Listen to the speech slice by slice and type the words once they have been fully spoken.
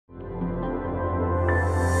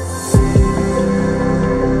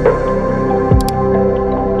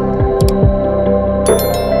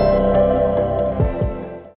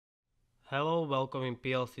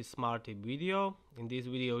PLC Simatic video. In this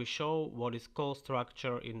video we show what is call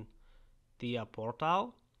structure in TIA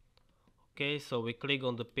portal. Okay, so we click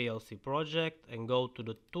on the PLC project and go to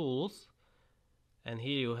the tools, and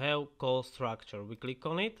here you have call structure. We click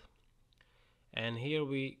on it, and here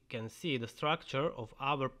we can see the structure of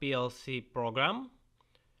our PLC program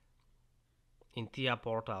in TIA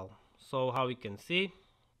portal. So how we can see,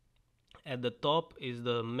 at the top is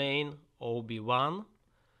the main OB1.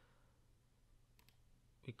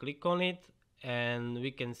 We click on it and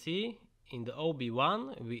we can see in the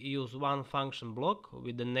OB1 we use one function block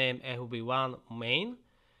with the name OB1 main,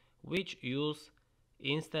 which use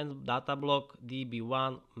instance data block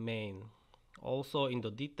db1 main. Also in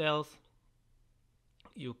the details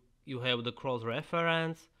you have the cross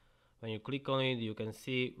reference. When you click on it you can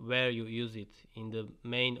see where you use it in the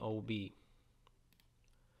main OB.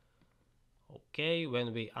 Okay,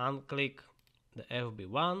 when we unclick the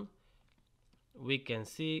FB1 we can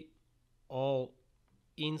see all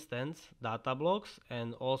instance data blocks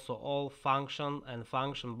and also all function and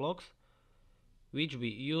function blocks which we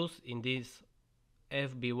use in this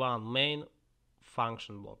FB1 main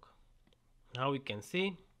function block. Now we can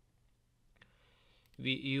see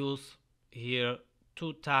we use here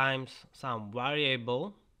 2 times some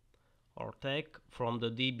variable or tag from the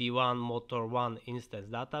db1 motor 1 instance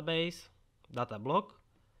database data block.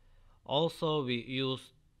 Also we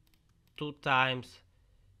use 2 times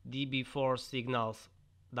db4 signals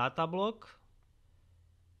data block,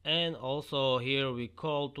 and also here we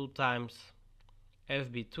call 2 times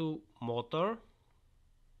fb2 motor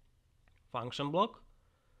function block,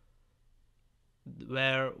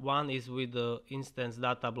 where one is with the instance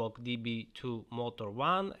data block db2 motor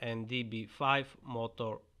 1 and db5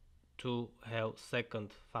 motor 2 have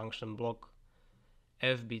second function block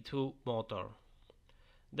fb2 motor.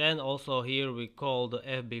 Then also here we call the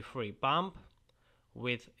fb3 pump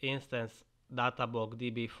with instance data block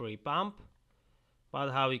db3 pump,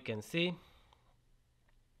 but how we can see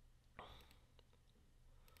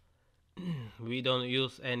we don't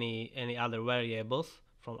use any other variables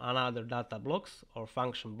from another data blocks or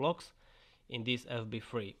function blocks in this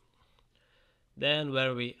fb3. Then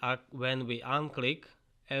when we unclick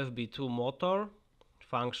fb2 motor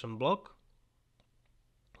function block,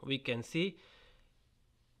 we can see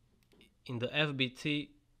in the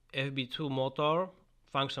fb2 motor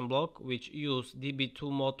function block, which use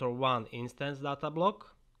db2 motor 1 instance data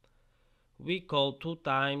block, we call 2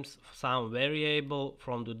 times some variable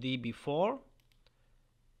from the db4,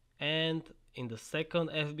 and in the second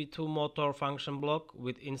fb2 motor function block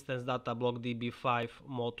with instance data block db5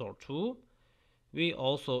 motor 2 we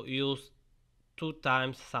also use 2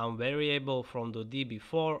 times some variable from the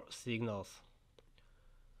db4 signals.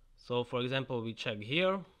 So for example we check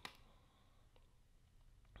here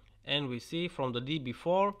and we see from the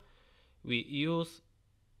db4 we use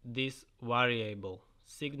this variable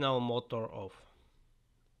signal motor off.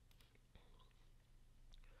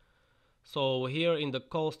 So here in the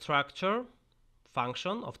call structure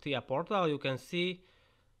function of TIA portal you can see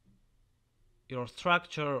your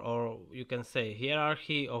structure, or you can say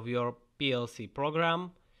hierarchy of your PLC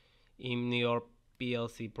program in your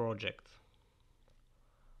PLC project.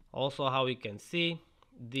 Also how we can see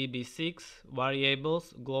db6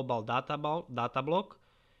 variables global data block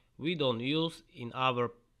we don't use in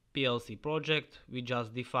our PLC project, we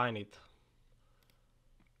just define it.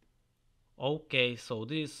 Okay, so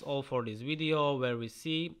this is all for this video, where we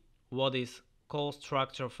see what is call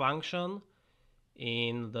structure function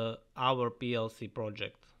in our PLC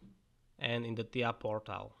project and in the TIA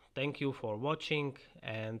portal. Thank you for watching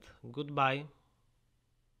and goodbye.